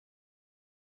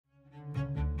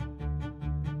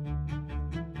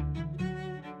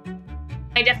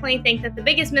I definitely think that the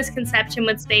biggest misconception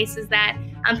with space is that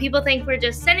people think we're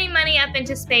just sending money up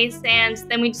into space and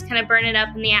then we just kind of burn it up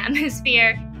in the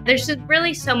atmosphere. There's just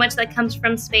really so much that comes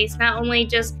from space, not only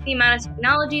just the amount of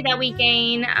technology that we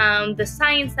gain, the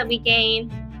science that we gain.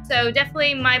 So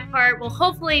definitely my part will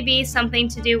hopefully be something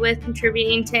to do with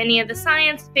contributing to any of the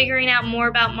science, figuring out more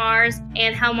about Mars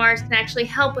and how Mars can actually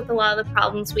help with a lot of the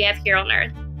problems we have here on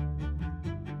Earth.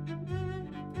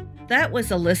 That was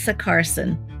Alyssa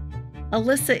Carson.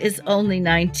 Alyssa is only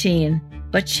 19,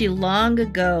 but she long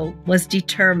ago was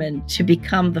determined to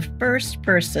become the first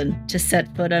person to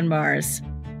set foot on Mars.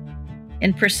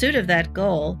 In pursuit of that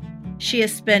goal, she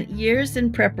has spent years in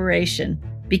preparation,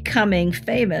 becoming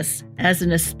famous as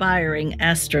an aspiring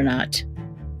astronaut.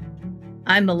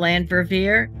 I'm Melanne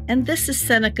Verveer, and this is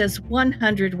Seneca's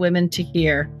 100 Women to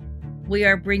Hear. We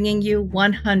are bringing you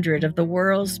 100 of the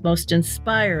world's most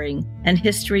inspiring and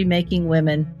history-making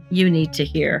women you need to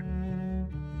hear.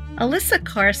 Alyssa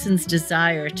Carson's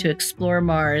desire to explore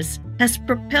Mars has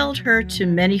propelled her to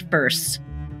many firsts.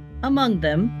 Among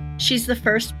them, she's the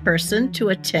first person to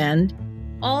attend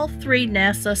all 3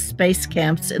 NASA space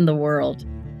camps in the world,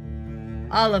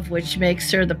 all of which makes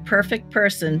her the perfect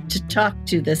person to talk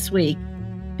to this week,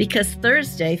 because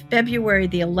Thursday, February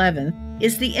the 11th,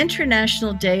 is the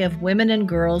International Day of Women and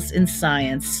Girls in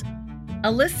Science.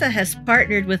 Alyssa has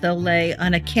partnered with Olay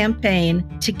on a campaign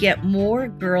to get more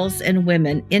girls and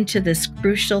women into this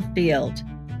crucial field.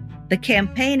 The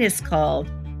campaign is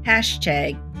called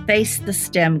 #FaceTheSTEM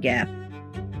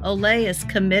Olay is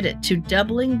committed to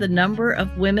doubling the number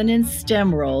of women in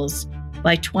STEM roles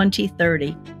by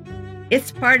 2030.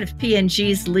 It's part of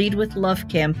P&G's Lead with Love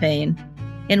campaign,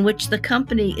 in which the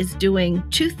company is doing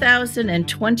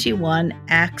 2021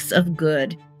 acts of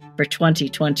good for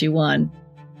 2021.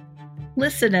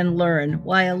 Listen and learn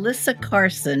why Alyssa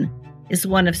Carson is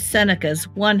one of Seneca's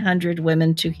 100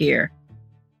 Women to Hear.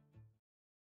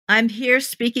 I'm here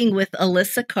speaking with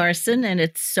Alyssa Carson, and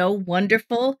it's so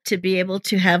wonderful to be able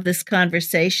to have this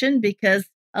conversation because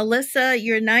Alyssa,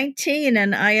 you're 19,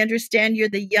 and I understand you're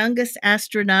the youngest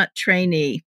astronaut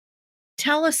trainee.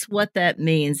 Tell us what that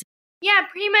means. Yeah,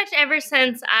 pretty much ever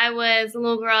since I was a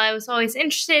little girl, I was always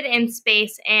interested in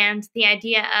space and the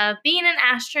idea of being an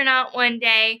astronaut one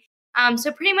day.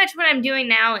 So pretty much what I'm doing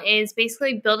now is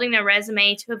basically building a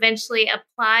resume to eventually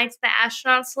apply to the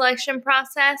astronaut selection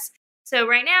process. So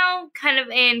right now, kind of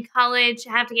in college,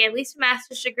 I have to get at least a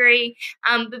master's degree,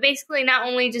 but basically not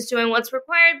only just doing what's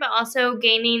required, but also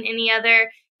gaining any other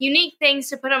unique things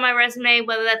to put on my resume,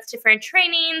 whether that's different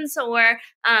trainings or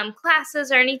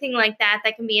classes or anything like that,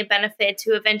 that can be a benefit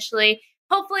to eventually,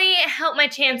 hopefully, help my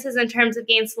chances in terms of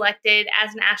getting selected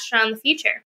as an astronaut in the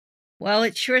future. Well,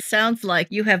 it sure sounds like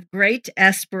you have great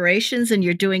aspirations and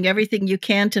you're doing everything you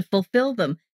can to fulfill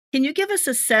them. Can you give us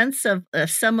a sense of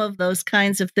some of those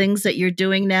kinds of things that you're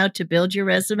doing now to build your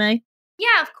resume?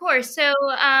 Yeah, of course. So,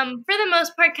 for the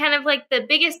most part, kind of like the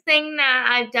biggest thing that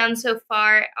I've done so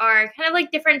far are kind of like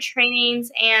different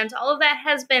trainings, and all of that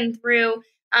has been through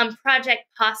Project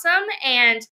Possum.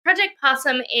 And Project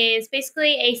Possum is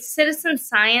basically a citizen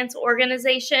science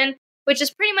organization, which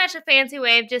is pretty much a fancy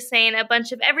way of just saying a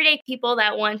bunch of everyday people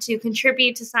that want to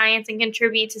contribute to science and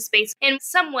contribute to space in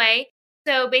some way.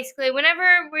 So basically,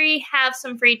 whenever we have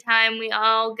some free time, we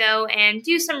all go and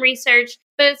do some research,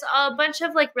 but it's all a bunch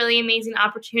of like really amazing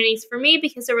opportunities for me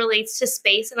because it relates to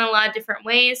space in a lot of different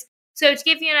ways. So to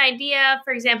give you an idea,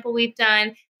 for example, we've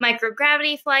done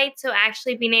microgravity flight, so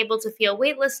actually being able to feel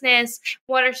weightlessness,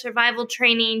 water survival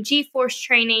training, G-force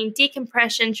training,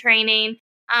 decompression training.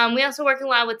 We also work a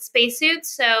lot with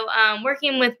spacesuits, so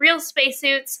working with real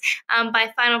spacesuits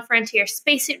by Final Frontier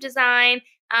Spacesuit Design.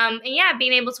 And yeah,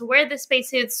 being able to wear the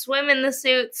spacesuits, swim in the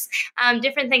suits,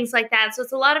 different things like that. So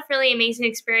it's a lot of really amazing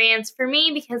experience for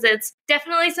me because it's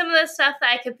definitely some of the stuff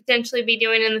that I could potentially be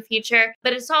doing in the future,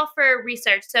 but it's all for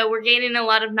research. So we're gaining a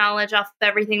lot of knowledge off of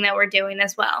everything that we're doing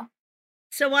as well.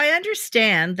 So I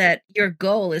understand that your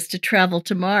goal is to travel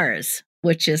to Mars,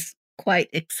 which is quite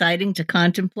exciting to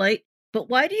contemplate. But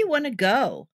why do you want to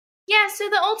go? Yeah, so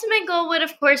the ultimate goal would,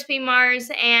 of course, be Mars.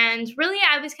 And really,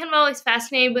 I was kind of always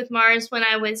fascinated with Mars when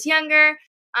I was younger.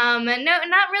 And no,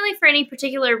 not really for any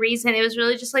particular reason. It was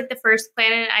really just like the first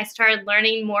planet I started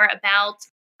learning more about.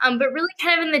 But really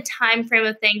kind of in the time frame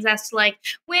of things as to like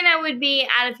when I would be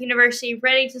out of university,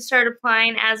 ready to start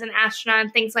applying as an astronaut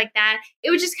and things like that.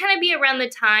 It would just kind of be around the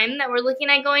time that we're looking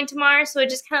at going to Mars. So it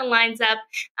just kind of lines up.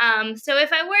 So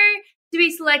if I were to be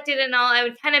selected and all, I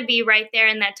would kind of be right there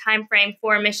in that time frame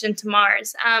for a mission to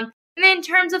Mars. And then in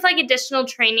terms of like additional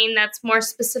training that's more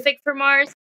specific for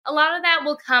Mars, a lot of that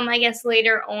will come, I guess,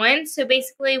 later on. So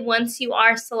basically, once you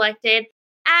are selected,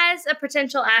 as a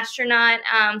potential astronaut.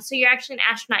 So you're actually an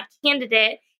astronaut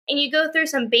candidate, and you go through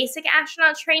some basic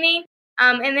astronaut training.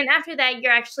 And then after that,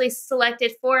 you're actually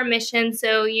selected for a mission.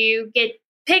 So you get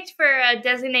picked for a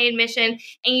designated mission,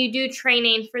 and you do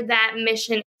training for that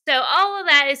mission. So all of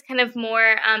that is kind of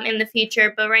more in the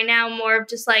future, but right now more of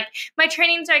just like my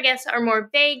trainings, I guess, are more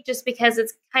vague just because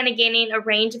it's kind of gaining a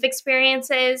range of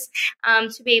experiences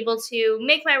to be able to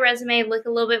make my resume look a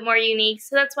little bit more unique.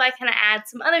 So that's why I kind of add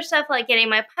some other stuff like getting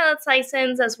my pilot's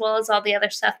license as well as all the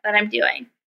other stuff that I'm doing.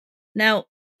 Now,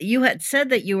 you had said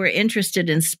that you were interested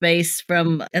in space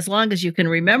from as long as you can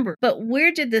remember, but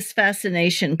where did this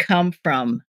fascination come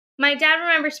from? My dad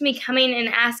remembers me coming and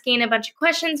asking a bunch of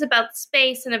questions about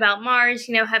space and about Mars.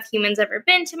 Have humans ever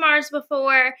been to Mars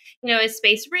before? Is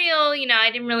space real? I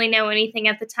didn't really know anything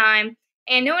at the time.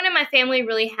 And no one in my family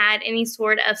really had any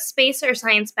sort of space or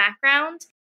science background.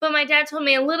 But my dad told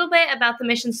me a little bit about the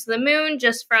missions to the moon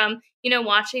just from,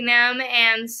 watching them.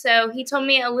 And so he told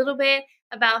me a little bit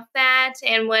about that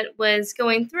and what was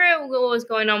going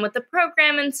on with the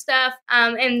program and stuff.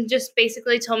 And just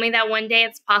basically told me that one day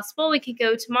it's possible we could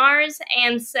go to Mars.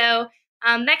 And so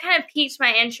that kind of piqued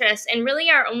my interest. And really,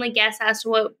 our only guess as to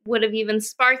what would have even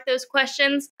sparked those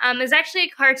questions is actually a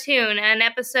cartoon, an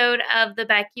episode of The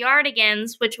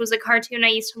Backyardigans, which was a cartoon I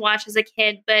used to watch as a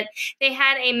kid. But they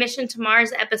had a Mission to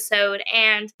Mars episode.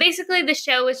 And basically, the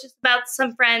show was just about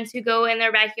some friends who go in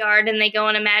their backyard and they go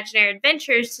on imaginary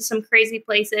adventures to some crazy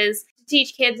places to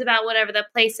teach kids about whatever the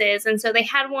place is. And so they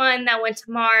had one that went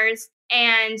to Mars.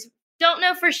 And don't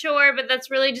know for sure, but that's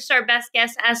really just our best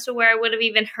guess as to where I would have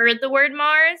even heard the word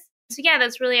Mars. So yeah,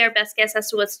 that's really our best guess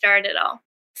as to what started it all.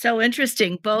 So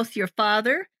interesting. Both your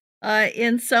father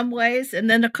in some ways and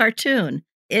then a cartoon.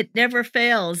 It never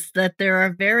fails that there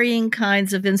are varying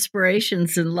kinds of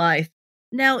inspirations in life.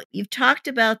 Now, you've talked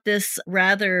about this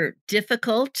rather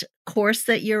difficult course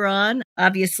that you're on.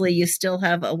 Obviously, you still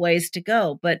have a ways to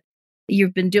go, but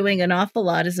you've been doing an awful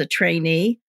lot as a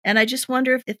trainee. And I just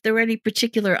wonder if there were any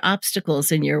particular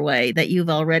obstacles in your way that you've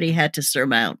already had to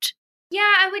surmount.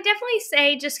 Yeah, I would definitely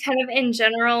say just kind of in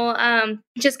general,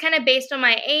 just kind of based on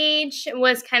my age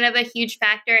was kind of a huge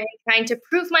factor in trying to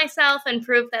prove myself and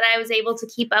prove that I was able to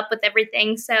keep up with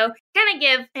everything. So kind of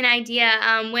give an idea,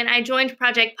 when I joined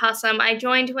Project Possum, I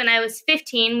joined when I was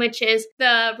 15, which is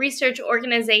the research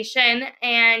organization.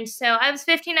 And so I was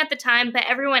 15 at the time, but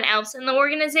everyone else in the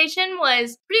organization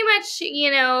was pretty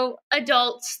much,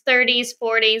 adults, 30s,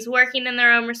 40s, working in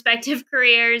their own respective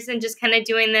careers and just kind of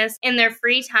doing this in their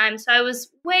free time. So I was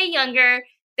way younger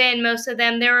than most of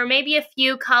them. There were maybe a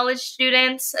few college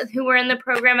students who were in the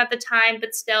program at the time,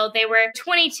 but still they were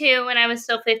 22 and I was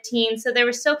still 15. So there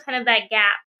was still kind of that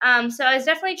gap. So I was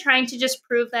definitely trying to just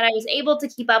prove that I was able to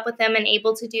keep up with them and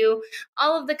able to do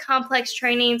all of the complex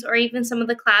trainings or even some of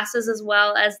the classes as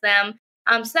well as them.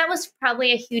 So that was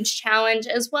probably a huge challenge,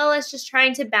 as well as just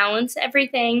trying to balance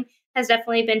everything has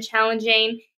definitely been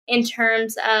challenging in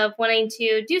terms of wanting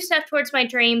to do stuff towards my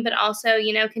dream, but also,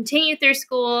 continue through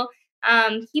school,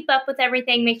 keep up with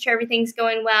everything, make sure everything's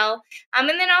going well. And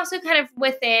then also kind of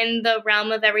within the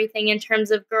realm of everything in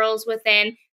terms of girls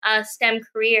within STEM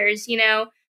careers,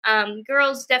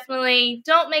 girls definitely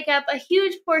don't make up a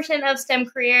huge portion of STEM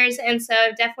careers. And so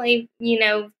I've definitely,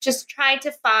 just tried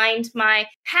to find my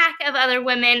pack of other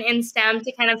women in STEM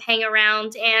to kind of hang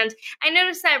around. And I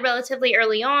noticed that relatively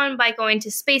early on by going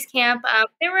to space camp.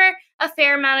 There were a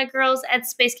fair amount of girls at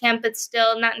space camp, but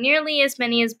still not nearly as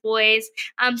many as boys.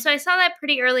 So I saw that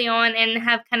pretty early on and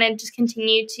have kind of just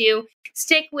continued to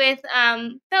stick with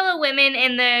fellow women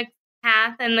in the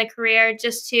path and the career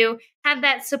just to have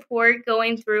that support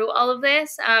going through all of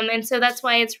this. And so that's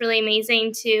why it's really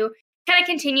amazing to kind of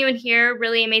continue and hear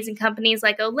really amazing companies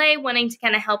like Olay wanting to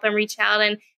kind of help and reach out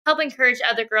and help encourage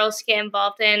other girls to get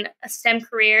involved in STEM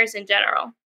careers in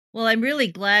general. Well, I'm really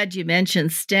glad you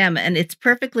mentioned STEM, and it's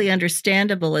perfectly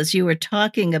understandable as you were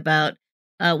talking about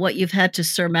what you've had to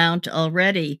surmount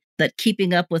already, that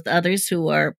keeping up with others who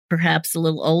are perhaps a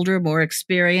little older, more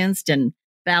experienced, and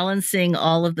balancing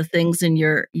all of the things in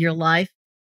your life.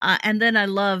 And then I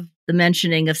love the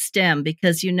mentioning of STEM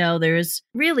because, there's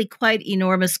really quite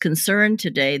enormous concern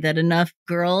today that enough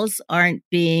girls aren't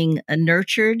being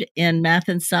nurtured in math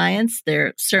and science.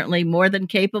 They're certainly more than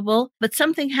capable, but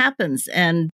something happens.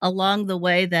 And along the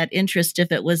way, that interest,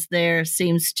 if it was there,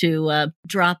 seems to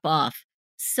drop off.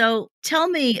 So tell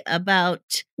me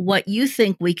about what you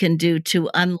think we can do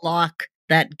to unlock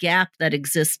that gap that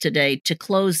exists today, to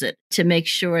close it, to make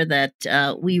sure that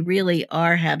we really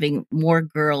are having more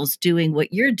girls doing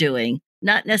what you're doing,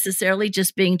 not necessarily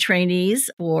just being trainees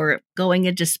or going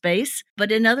into space,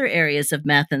 but in other areas of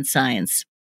math and science.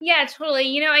 Yeah,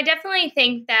 totally. I definitely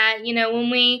think that, when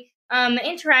we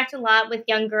interact a lot with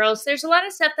young girls, there's a lot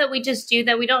of stuff that we just do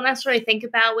that we don't necessarily think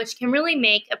about, which can really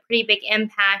make a pretty big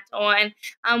impact on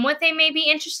what they may be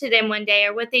interested in one day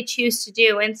or what they choose to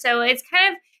do. And so it's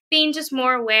kind of being just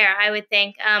more aware, I would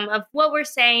think, of what we're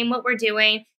saying, what we're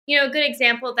doing. A good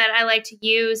example that I like to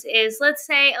use is, let's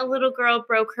say a little girl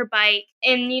broke her bike,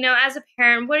 and as a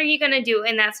parent, what are you going to do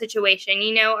in that situation?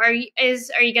 Are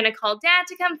you going to call dad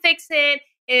to come fix it?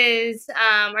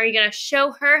 Are you going to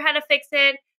show her how to fix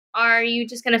it? Are you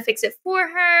just going to fix it for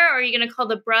her? Or are you going to call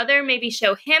the brother, maybe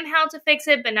show him how to fix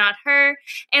it, but not her?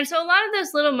 And so a lot of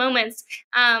those little moments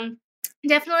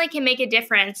definitely can make a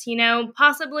difference.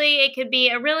 Possibly it could be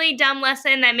a really dumb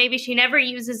lesson that maybe she never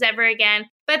uses ever again.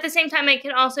 But at the same time, it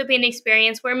could also be an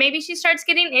experience where maybe she starts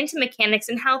getting into mechanics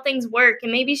and how things work,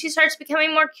 and maybe she starts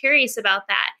becoming more curious about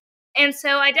that. And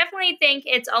so I definitely think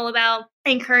it's all about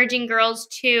encouraging girls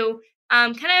to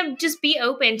kind of just be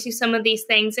open to some of these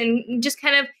things and just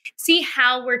kind of see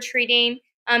how we're treating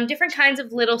different kinds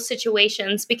of little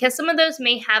situations, because some of those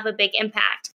may have a big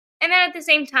impact. And then at the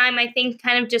same time, I think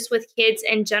kind of just with kids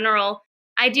in general,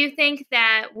 I do think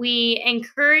that we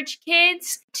encourage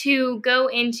kids to go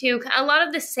into a lot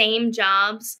of the same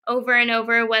jobs over and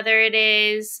over, whether it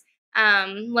is,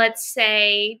 let's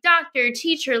say, doctor,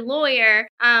 teacher, lawyer,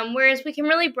 whereas we can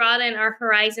really broaden our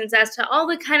horizons as to all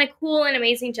the kind of cool and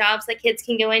amazing jobs that kids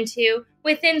can go into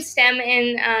within STEM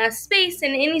and space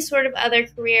and any sort of other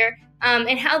career,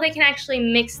 and how they can actually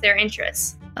mix their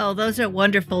interests. Oh, those are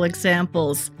wonderful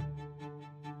examples.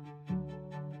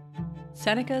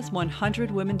 Seneca's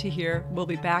 100 Women to Hear will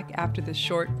be back after this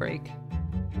short break.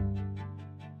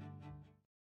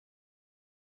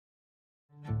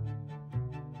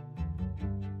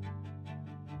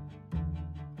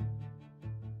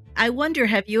 I wonder,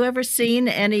 have you ever seen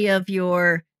any of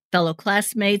your fellow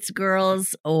classmates,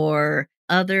 girls, or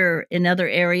in other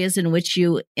areas in which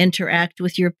you interact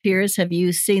with your peers? Have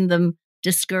you seen them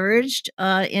discouraged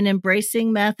in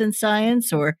embracing math and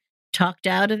science, or talked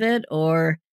out of it,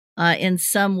 or in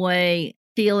some way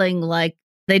feeling like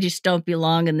they just don't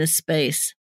belong in this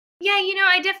space? Yeah,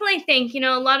 I definitely think,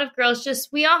 a lot of girls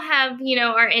we all have,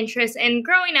 our interests. And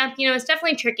growing up, it's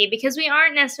definitely tricky because we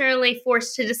aren't necessarily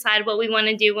forced to decide what we want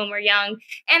to do when we're young.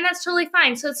 And that's totally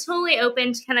fine. So it's totally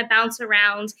open to kind of bounce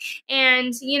around.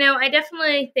 And, I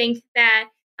definitely think that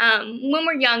when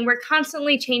we're young, we're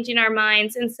constantly changing our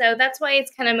minds. And so that's why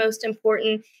it's kind of most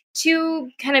important to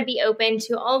kind of be open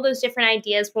to all those different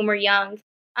ideas when we're young.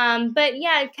 But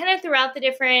yeah, kind of throughout the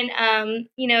different,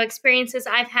 experiences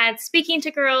I've had speaking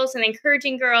to girls and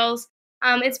encouraging girls,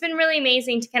 it's been really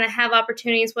amazing to kind of have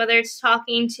opportunities, whether it's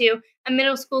talking to a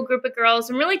middle school group of girls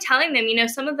and really telling them,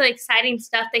 some of the exciting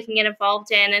stuff they can get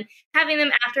involved in, and having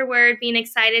them afterward being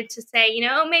excited to say,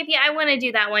 oh, maybe I want to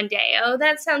do that one day. Oh,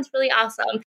 that sounds really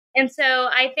awesome. And so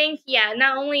I think, yeah,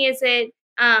 not only is it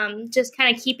just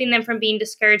kind of keeping them from being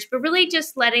discouraged, but really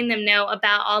just letting them know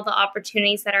about all the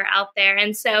opportunities that are out there.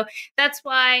 And so that's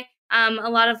why a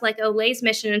lot of like Olay's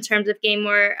mission in terms of getting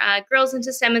more girls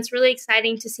into STEM, it's really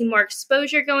exciting to see more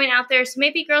exposure going out there. So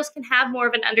maybe girls can have more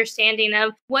of an understanding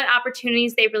of what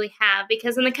opportunities they really have,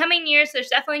 because in the coming years, there's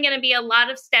definitely going to be a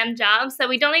lot of STEM jobs that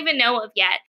we don't even know of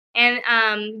yet.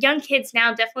 And young kids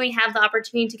now definitely have the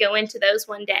opportunity to go into those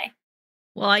one day.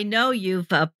 Well, I know you've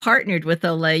partnered with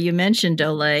Olay. You mentioned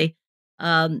Olay,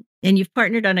 and you've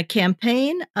partnered on a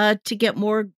campaign to get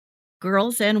more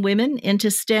girls and women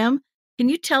into STEM. Can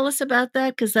you tell us about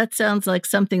that? Because that sounds like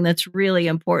something that's really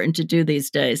important to do these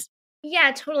days.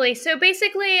 Yeah, totally. So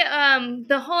basically,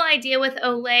 the whole idea with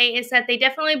Olay is that they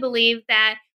definitely believe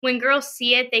that when girls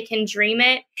see it, they can dream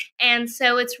it. And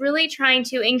so it's really trying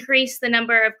to increase the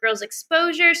number of girls'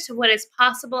 exposures to what is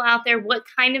possible out there, what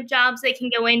kind of jobs they can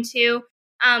go into.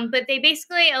 But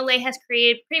Olay has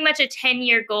created pretty much a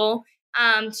 10-year goal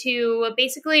to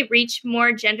basically reach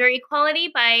more gender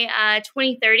equality by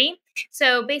 2030.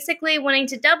 So basically wanting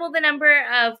to double the number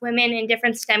of women in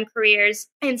different STEM careers.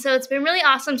 And so it's been really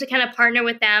awesome to kind of partner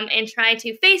with them and try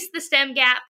to face the STEM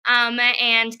gap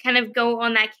and kind of go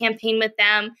on that campaign with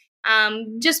them.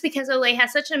 Just because Olay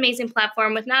has such an amazing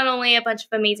platform with not only a bunch of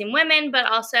amazing women, but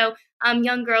also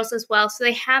young girls as well. So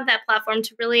they have that platform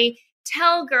to really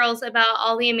tell girls about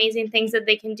all the amazing things that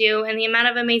they can do and the amount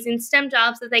of amazing STEM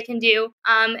jobs that they can do.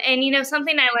 And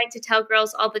something I like to tell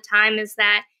girls all the time is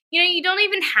that, you don't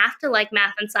even have to like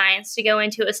math and science to go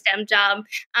into a STEM job.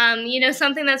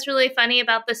 Something that's really funny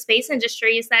about the space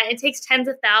industry is that it takes tens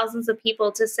of thousands of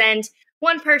people to send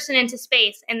one person into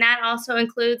space. And that also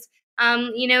includes,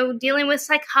 dealing with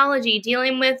psychology,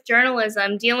 dealing with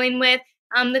journalism, dealing with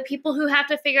the people who have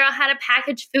to figure out how to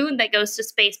package food that goes to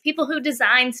space, people who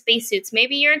design spacesuits.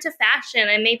 Maybe you're into fashion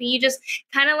and maybe you just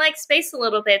kind of like space a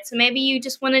little bit. So maybe you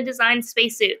just want to design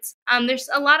spacesuits. There's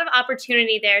a lot of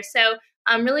opportunity there. So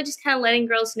really just kind of letting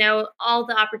girls know all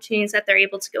the opportunities that they're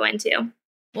able to go into.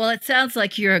 Well, it sounds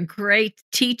like you're a great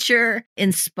teacher,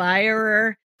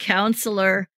 inspirer,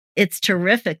 counselor. It's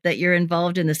terrific that you're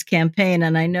involved in this campaign.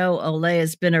 And I know Olay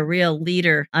has been a real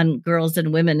leader on girls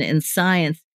and women in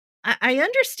science. I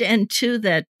understand, too,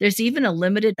 that there's even a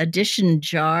limited edition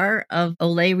jar of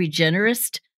Olay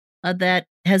Regenerist that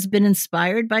has been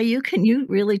inspired by you. Can you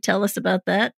really tell us about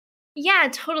that? Yeah,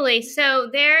 totally. So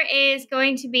there is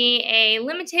going to be a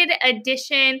limited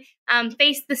edition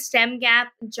Face the STEM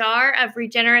Gap jar of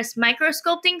Regenerist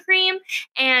microsculpting cream.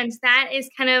 And that is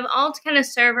kind of all to kind of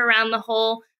serve around the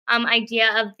whole idea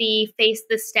of the Face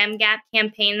the STEM Gap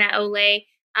campaign that Olay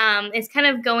is kind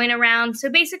of going around. So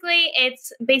basically,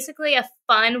 it's basically a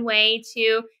fun way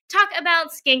to talk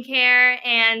about skincare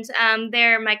and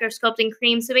their microsculpting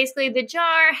cream. So basically, the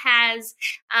jar has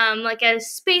like a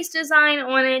space design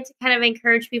on it to kind of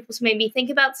encourage people to maybe think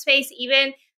about space,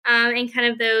 even in kind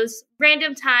of those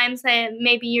random times that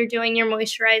maybe you're doing your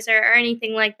moisturizer or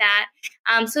anything like that.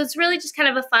 So it's really just kind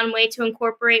of a fun way to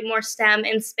incorporate more STEM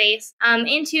and space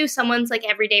into someone's like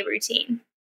everyday routine.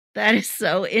 That is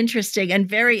so interesting and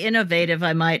very innovative,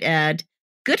 I might add.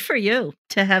 Good for you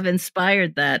to have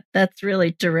inspired that. That's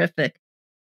really terrific.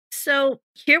 So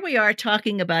here we are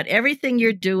talking about everything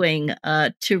you're doing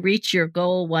to reach your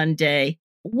goal one day.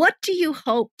 What do you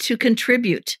hope to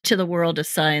contribute to the world of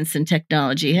science and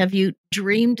technology? Have you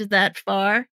dreamed that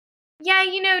far? Yeah,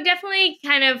 definitely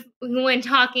kind of when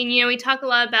talking, we talk a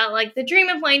lot about like the dream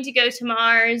of wanting to go to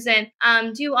Mars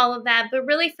and do all of that. But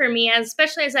really for me,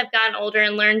 especially as I've gotten older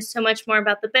and learned so much more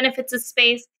about the benefits of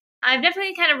space, I've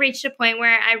definitely kind of reached a point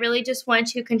where I really just want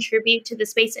to contribute to the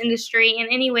space industry in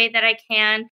any way that I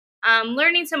can.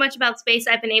 Learning so much about space,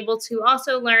 I've been able to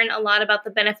also learn a lot about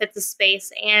the benefits of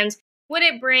space and what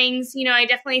it brings. I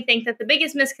definitely think that the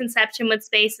biggest misconception with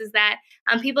space is that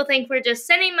people think we're just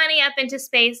sending money up into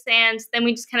space and then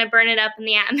we just kind of burn it up in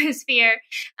the atmosphere.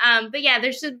 But yeah,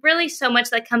 there's just really so much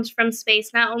that comes from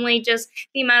space, not only just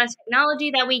the amount of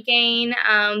technology that we gain,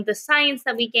 the science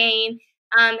that we gain,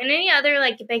 and any other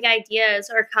like big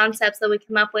ideas or concepts that we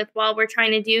come up with while we're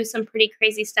trying to do some pretty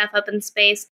crazy stuff up in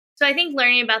space. So I think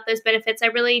learning about those benefits, I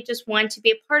really just want to be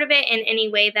a part of it in any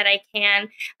way that I can.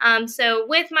 So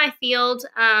with my field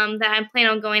that I'm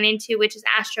planning on going into, which is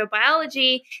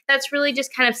astrobiology, that's really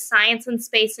just kind of science and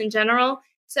space in general.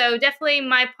 So definitely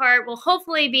my part will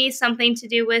hopefully be something to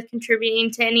do with contributing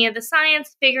to any of the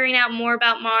science, figuring out more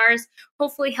about Mars,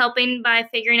 hopefully helping by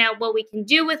figuring out what we can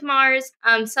do with Mars,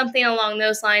 something along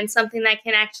those lines, something that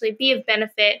can actually be of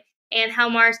benefit and how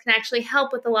Mars can actually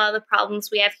help with a lot of the problems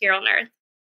we have here on Earth.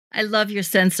 I love your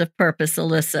sense of purpose,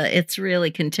 Alyssa. It's really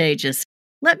contagious.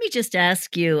 Let me just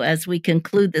ask you as we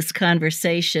conclude this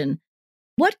conversation,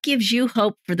 what gives you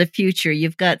hope for the future?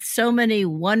 You've got so many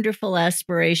wonderful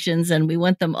aspirations, and we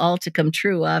want them all to come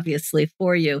true, obviously,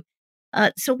 for you.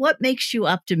 So what makes you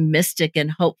optimistic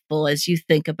and hopeful as you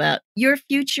think about your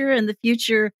future and the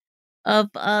future of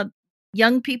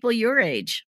young people your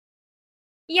age?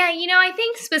 Yeah, I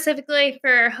think specifically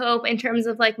for hope in terms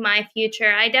of like my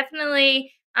future, I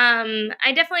definitely am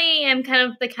kind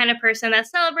of the kind of person that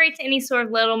celebrates any sort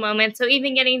of little moment. So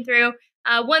even getting through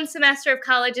one semester of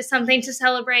college is something to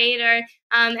celebrate, or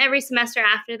every semester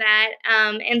after that.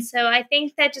 And so I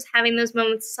think that just having those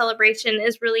moments of celebration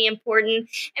is really important.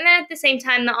 And then at the same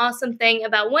time, the awesome thing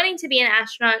about wanting to be an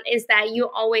astronaut is that you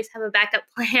always have a backup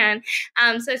plan.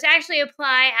 So to actually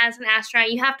apply as an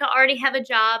astronaut, you have to already have a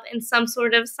job in some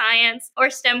sort of science or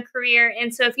STEM career.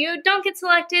 And so if you don't get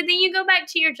selected, then you go back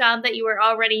to your job that you were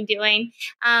already doing.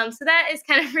 So that is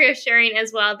kind of reassuring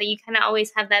as well, that you kind of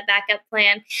always have that backup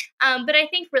plan. But I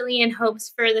think really in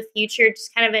hopes for the future,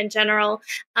 just kind of in general,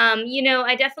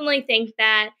 I definitely think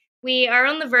that we are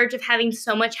on the verge of having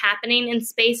so much happening in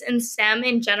space and STEM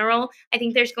in general. I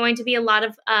think there's going to be a lot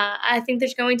of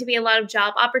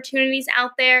job opportunities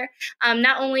out there.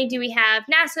 Not only do we have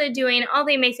NASA doing all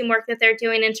the amazing work that they're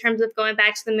doing in terms of going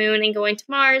back to the moon and going to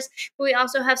Mars, but we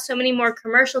also have so many more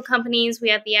commercial companies. We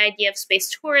have the idea of space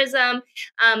tourism,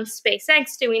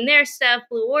 SpaceX doing their stuff,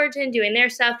 Blue Origin doing their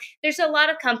stuff. There's a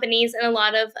lot of companies and a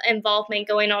lot of involvement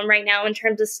going on right now in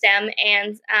terms of STEM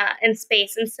and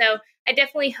space. And so I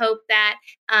definitely hope that,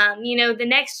 the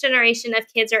next generation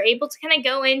of kids are able to kind of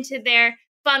go into their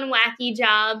fun, wacky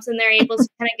jobs, and they're able to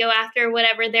kind of go after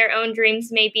whatever their own dreams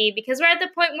may be, because we're at the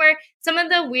point where some of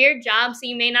the weird jobs that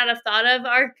you may not have thought of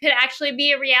could actually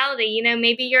be a reality. You know,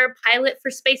 maybe you're a pilot for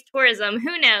space tourism.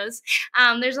 Who knows?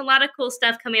 There's a lot of cool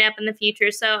stuff coming up in the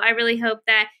future. So I really hope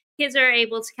that kids are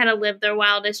able to kind of live their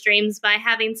wildest dreams by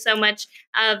having so much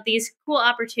of these cool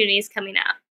opportunities coming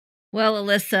up. Well,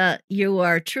 Alyssa, you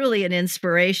are truly an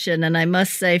inspiration. And I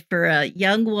must say, for a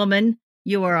young woman,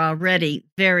 you are already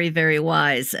very, very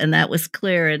wise. And that was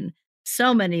clear in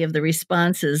so many of the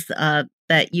responses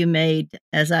that you made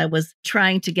as I was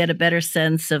trying to get a better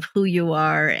sense of who you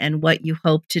are and what you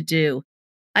hope to do.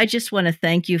 I just want to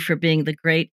thank you for being the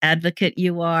great advocate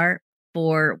you are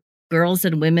for girls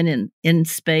and women in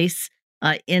space,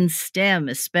 in STEM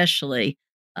especially,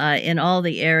 in all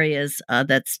the areas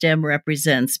that STEM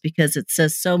represents, because it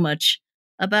says so much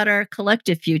about our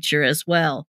collective future as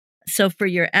well. So for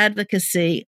your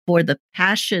advocacy, for the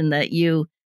passion that you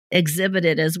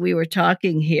exhibited as we were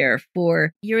talking here,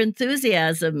 for your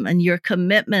enthusiasm and your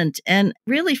commitment, and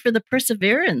really for the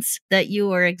perseverance that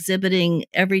you are exhibiting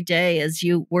every day as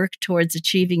you work towards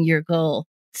achieving your goal.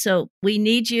 So we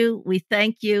need you, we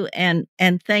thank you, and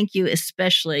thank you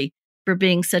especially for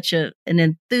being such an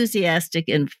enthusiastic,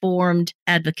 informed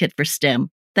advocate for STEM.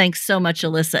 Thanks so much,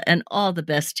 Alyssa, and all the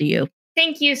best to you.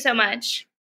 Thank you so much.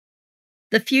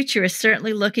 The future is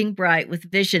certainly looking bright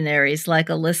with visionaries like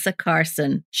Alyssa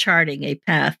Carson charting a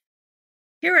path.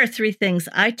 Here are 3 things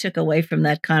I took away from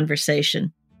that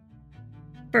conversation.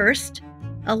 First,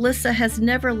 Alyssa has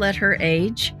never let her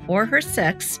age or her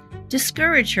sex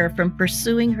discourage her from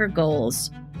pursuing her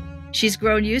goals. She's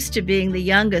grown used to being the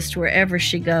youngest wherever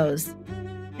she goes.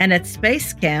 And at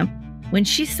Space Camp, when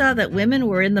she saw that women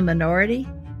were in the minority,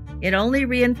 it only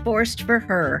reinforced for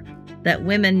her that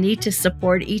women need to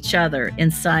support each other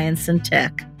in science and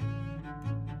tech.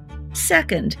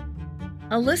 Second,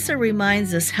 Alyssa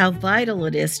reminds us how vital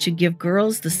it is to give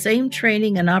girls the same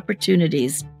training and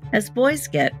opportunities as boys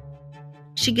get.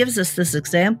 She gives us this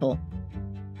example.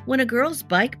 When a girl's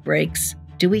bike breaks,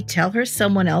 do we tell her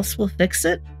someone else will fix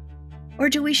it? Or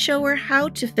do we show her how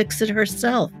to fix it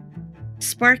herself,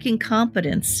 sparking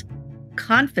competence,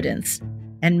 confidence,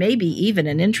 and maybe even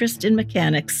an interest in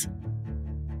mechanics?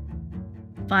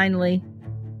 Finally,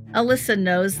 Alyssa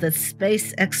knows that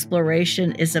space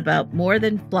exploration is about more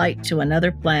than flight to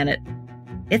another planet.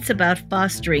 It's about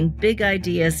fostering big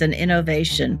ideas and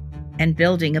innovation and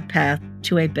building a path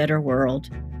to a better world.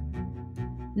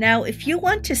 Now, if you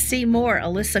want to see more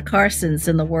Alyssa Carsons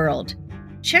in the world,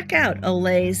 check out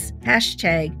Olay's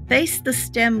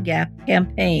 #FaceTheSTEMGap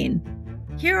campaign.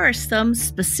 Here are some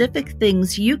specific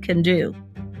things you can do.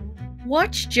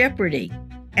 Watch Jeopardy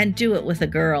and do it with a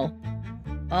girl.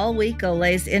 All week,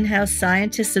 Olay's in-house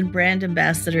scientists and brand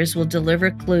ambassadors will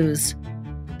deliver clues.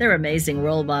 They're amazing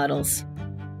role models.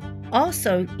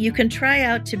 Also, you can try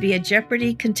out to be a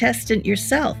Jeopardy contestant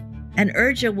yourself and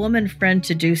urge a woman friend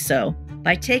to do so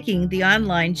by taking the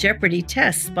online Jeopardy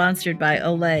test sponsored by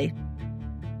Olay.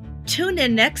 Tune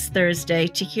in next Thursday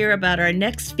to hear about our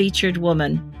next featured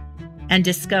woman and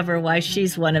discover why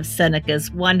she's one of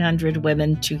Seneca's 100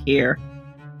 Women to Hear.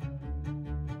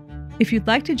 If you'd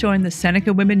like to join the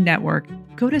Seneca Women Network,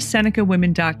 go to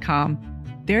senecawomen.com.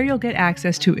 There you'll get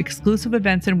access to exclusive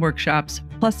events and workshops,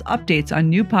 plus updates on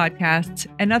new podcasts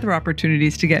and other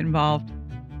opportunities to get involved.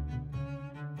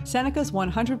 Seneca's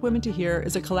 100 Women to Hear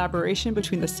is a collaboration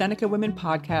between the Seneca Women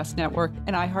Podcast Network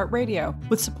and iHeartRadio,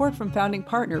 with support from founding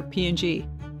partner P&G.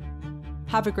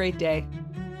 Have a great day.